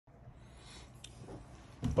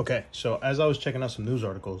Okay, so as I was checking out some news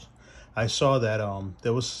articles, I saw that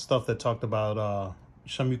there was stuff that talked about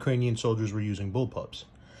some Ukrainian soldiers were using bullpups.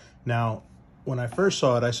 Now, when I first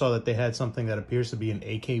saw it, I saw that they had something that appears to be an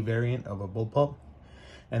AK variant of a bullpup,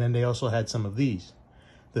 and then they also had some of these.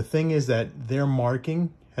 The thing is that their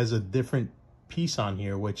marking has a different piece on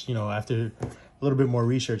here, which, you know, after a little bit more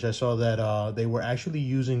research, I saw that they were actually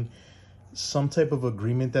using some type of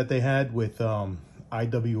agreement that they had with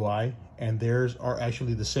IWI, and theirs are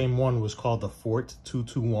actually the same one, was called the Fort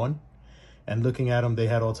 221. And looking at them, they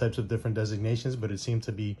had all types of different designations, but it seemed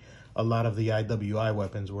to be a lot of the IWI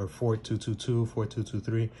weapons were Fort 222, Fort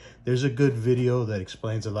 223. There's a good video that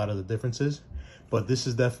explains a lot of the differences, but this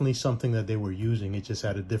is definitely something that they were using. It just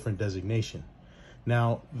had a different designation.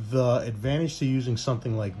 Now, the advantage to using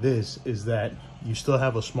something like this is that you still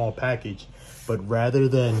have a small package, but rather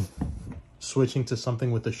than switching to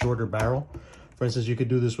something with a shorter barrel, for instance, you could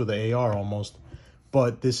do this with an AR almost,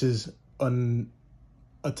 but this is a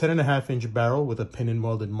 10.5-inch barrel with a pin and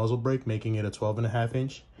welded muzzle brake, making it a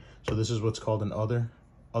 12.5-inch. So this is what's called an other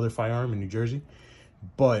firearm in New Jersey.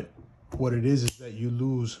 But what it is that you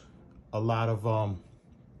lose a lot of,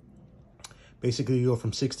 basically you go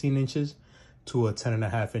from 16 inches to a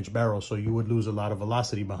 10.5-inch barrel. So you would lose a lot of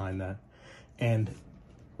velocity behind that. And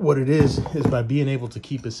what it is by being able to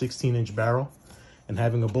keep a 16-inch barrel and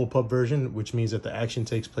having a bullpup version, which means that the action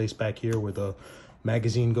takes place back here where the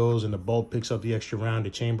magazine goes and the bolt picks up the extra round, the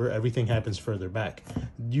chamber, everything happens further back.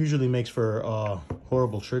 Usually makes for a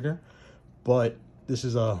horrible trigger, but this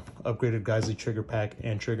is a upgraded Geissele trigger pack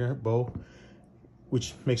and trigger bow,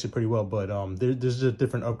 which makes it pretty well. But there's a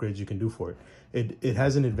different upgrades you can do for it. It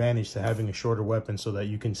has an advantage to having a shorter weapon so that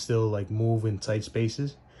you can still like move in tight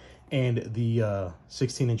spaces, and the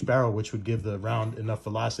 16-inch barrel, which would give the round enough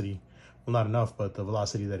velocity, well, not enough, but the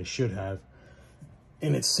velocity that it should have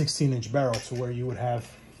in its 16-inch barrel, to where you would have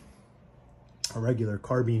a regular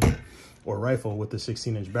carbine or rifle with the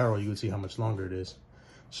 16-inch barrel. You would see how much longer it is.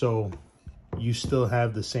 So you still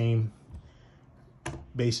have the same,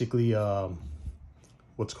 basically,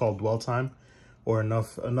 what's called dwell time, or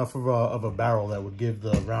enough of a barrel that would give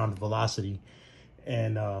the round velocity,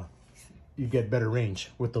 and you get better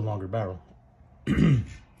range with the longer barrel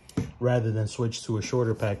rather than switch to a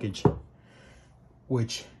shorter package,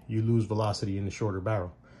 which you lose velocity in the shorter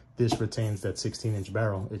barrel. This retains that 16-inch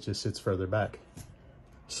barrel. It just sits further back.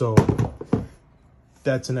 So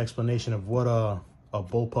that's an explanation of what a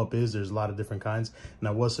bullpup is. There's a lot of different kinds, and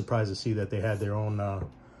I was surprised to see that they had their own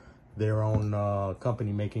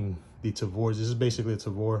company making the Tavors. This is basically a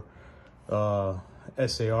Tavor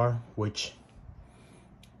SAR, which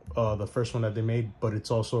the first one that they made, but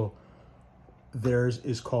it's also, theirs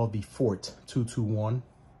is called the Fort 221.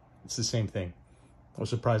 It's the same thing. I was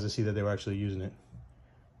surprised to see that they were actually using it.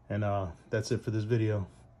 And that's it for this video.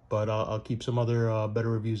 But I'll keep some other better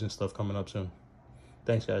reviews and stuff coming up soon.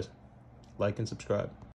 Thanks, guys. Like and subscribe.